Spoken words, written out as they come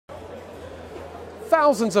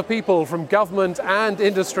Thousands of people from government and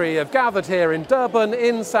industry have gathered here in Durban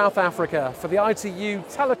in South Africa for the ITU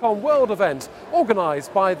Telecom World event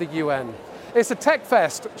organised by the UN. It's a tech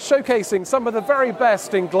fest showcasing some of the very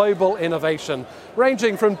best in global innovation,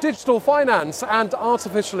 ranging from digital finance and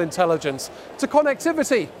artificial intelligence to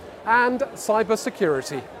connectivity and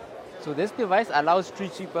cybersecurity. So this device allows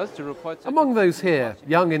street sweepers to report... Among those here,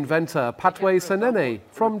 young inventor Patwe Senene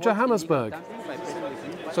from Johannesburg.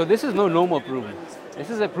 So this is no normal broom. This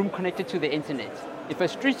is a broom connected to the internet. If a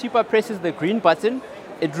street sweeper presses the green button,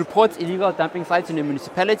 it reports illegal dumping sites in a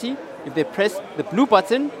municipality. If they press the blue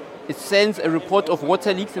button, it sends a report of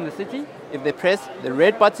water leaks in the city. If they press the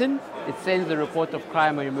red button, it sends a report of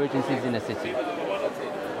crime or emergencies in a city.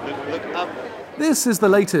 Look up. This is the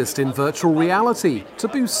latest in virtual reality to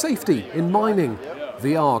boost safety in mining.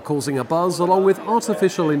 VR causing a buzz along with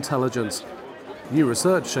artificial intelligence. New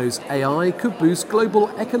research shows AI could boost global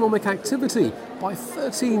economic activity by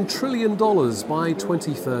 $13 trillion by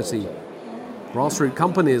 2030. Grassroots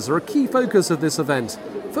companies are a key focus of this event,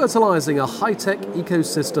 fertilizing a high-tech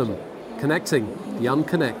ecosystem, connecting the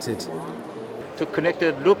unconnected. To connect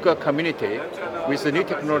the local community with the new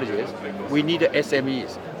technologies, we need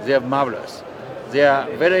SMEs. They are marvelous. They are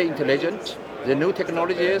very intelligent. They know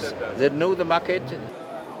technologies. They know the market.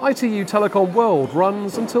 ITU Telecom World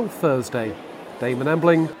runs until Thursday. Damon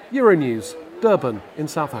Embling, euronews, Durban in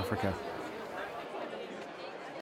South Africa.